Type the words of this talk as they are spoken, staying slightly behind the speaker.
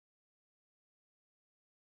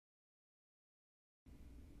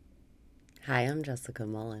Hi, I'm Jessica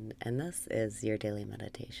Mullen, and this is your daily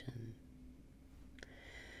meditation.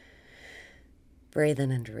 Breathe in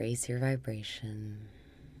and raise your vibration.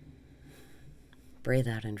 Breathe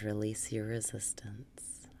out and release your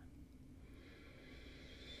resistance.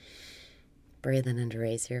 Breathe in and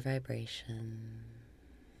raise your vibration.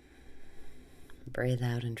 Breathe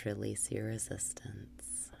out and release your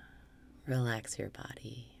resistance. Relax your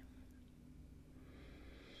body.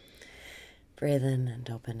 Breathe in and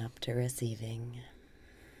open up to receiving.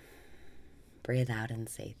 Breathe out and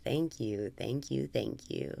say thank you, thank you,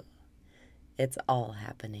 thank you. It's all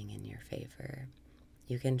happening in your favor.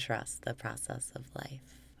 You can trust the process of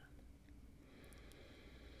life.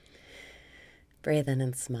 Breathe in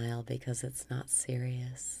and smile because it's not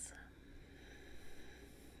serious.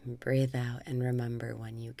 Breathe out and remember,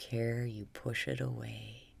 when you care, you push it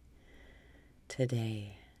away.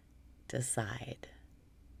 Today, decide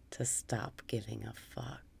to stop giving a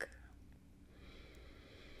fuck.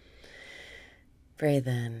 Breathe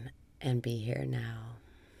in and be here now.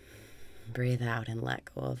 Breathe out and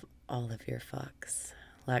let go of all of your fucks.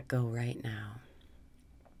 Let go right now.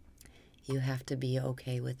 You have to be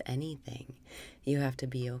okay with anything. You have to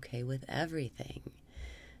be okay with everything.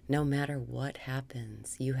 No matter what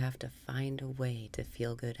happens, you have to find a way to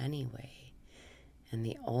feel good anyway. And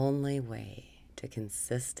the only way to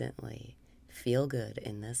consistently feel good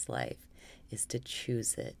in this life is to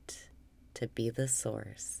choose it, to be the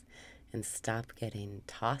source, and stop getting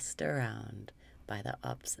tossed around by the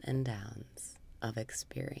ups and downs of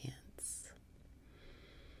experience.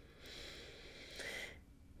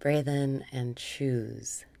 Breathe in and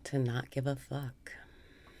choose to not give a fuck.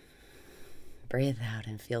 Breathe out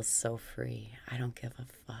and feel so free. I don't give a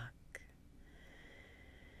fuck.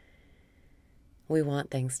 We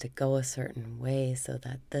want things to go a certain way so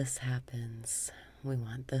that this happens. We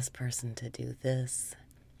want this person to do this.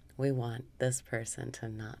 We want this person to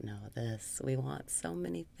not know this. We want so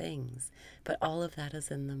many things, but all of that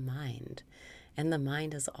is in the mind. And the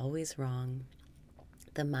mind is always wrong.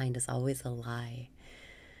 The mind is always a lie.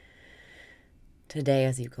 Today,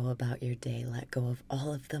 as you go about your day, let go of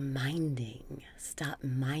all of the minding. Stop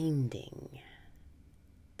minding.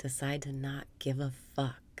 Decide to not give a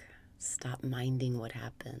fuck. Stop minding what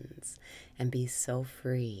happens and be so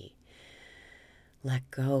free. Let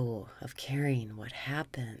go of caring what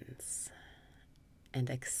happens and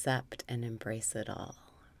accept and embrace it all.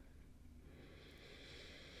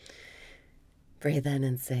 Breathe in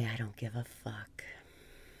and say, I don't give a fuck.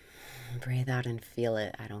 Breathe out and feel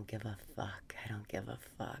it. I don't give a fuck. I don't give a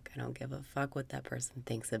fuck. I don't give a fuck what that person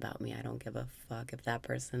thinks about me. I don't give a fuck if that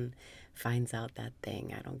person finds out that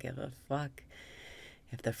thing. I don't give a fuck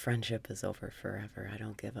if the friendship is over forever. I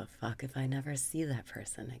don't give a fuck if I never see that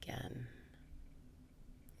person again.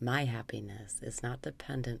 My happiness is not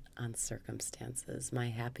dependent on circumstances. My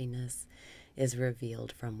happiness is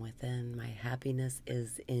revealed from within. My happiness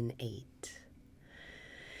is innate.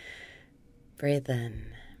 Breathe in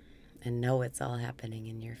and know it's all happening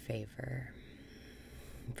in your favor.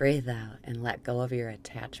 Breathe out and let go of your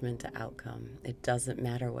attachment to outcome. It doesn't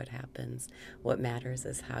matter what happens. What matters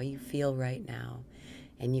is how you feel right now,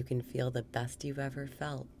 and you can feel the best you've ever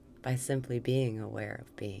felt by simply being aware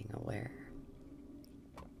of being aware.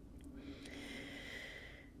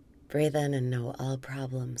 Breathe in and know all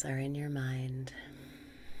problems are in your mind.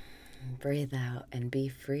 Breathe out and be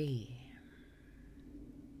free.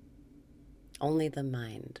 Only the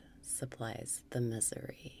mind supplies the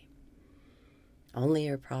misery. Only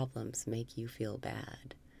your problems make you feel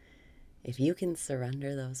bad. If you can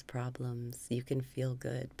surrender those problems, you can feel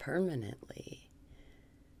good permanently.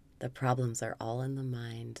 The problems are all in the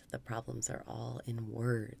mind. The problems are all in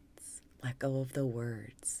words. Let go of the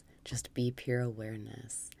words. Just be pure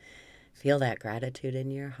awareness. Feel that gratitude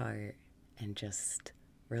in your heart and just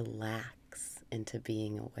relax into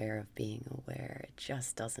being aware of being aware. It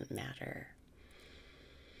just doesn't matter.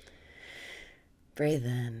 Breathe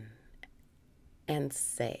in and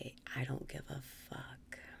say, I don't give a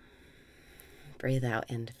fuck. Breathe out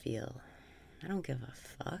and feel, I don't give a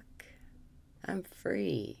fuck. I'm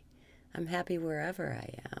free. I'm happy wherever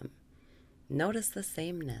I am. Notice the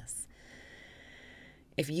sameness.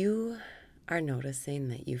 If you are noticing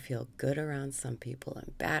that you feel good around some people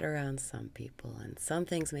and bad around some people, and some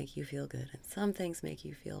things make you feel good and some things make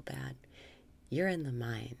you feel bad, you're in the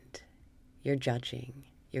mind. You're judging.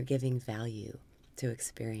 You're giving value to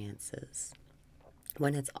experiences.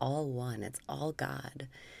 When it's all one, it's all God,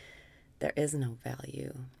 there is no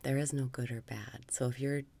value. There is no good or bad. So if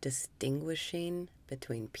you're distinguishing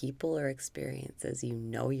between people or experiences, you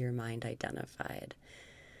know your mind identified.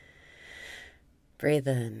 Breathe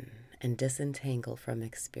in and disentangle from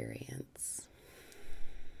experience.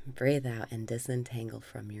 Breathe out and disentangle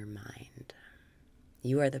from your mind.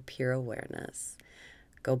 You are the pure awareness.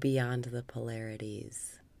 Go beyond the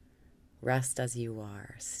polarities. Rest as you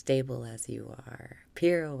are, stable as you are,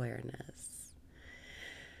 pure awareness.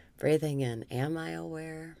 Breathing in, am I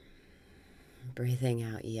aware? Breathing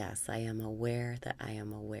out, yes, I am aware that I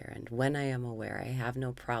am aware. And when I am aware, I have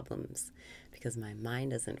no problems because my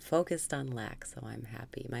mind isn't focused on lack, so I'm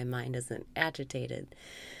happy. My mind isn't agitated,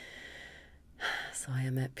 so I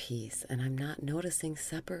am at peace. And I'm not noticing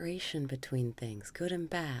separation between things, good and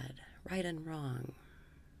bad, right and wrong.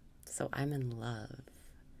 So I'm in love.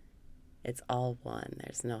 It's all one.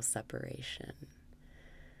 There's no separation.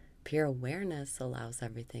 Pure awareness allows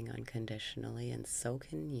everything unconditionally, and so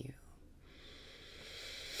can you.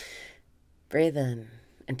 Breathe in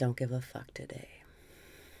and don't give a fuck today.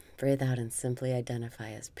 Breathe out and simply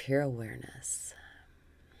identify as pure awareness.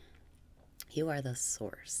 You are the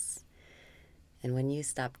source. And when you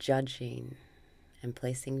stop judging and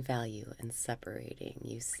placing value and separating,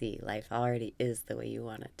 you see life already is the way you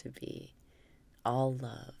want it to be. All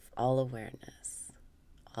love, all awareness,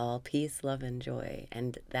 all peace, love, and joy.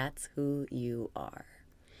 And that's who you are.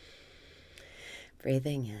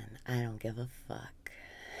 Breathing in, I don't give a fuck.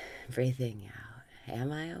 Breathing out,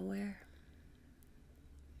 am I aware?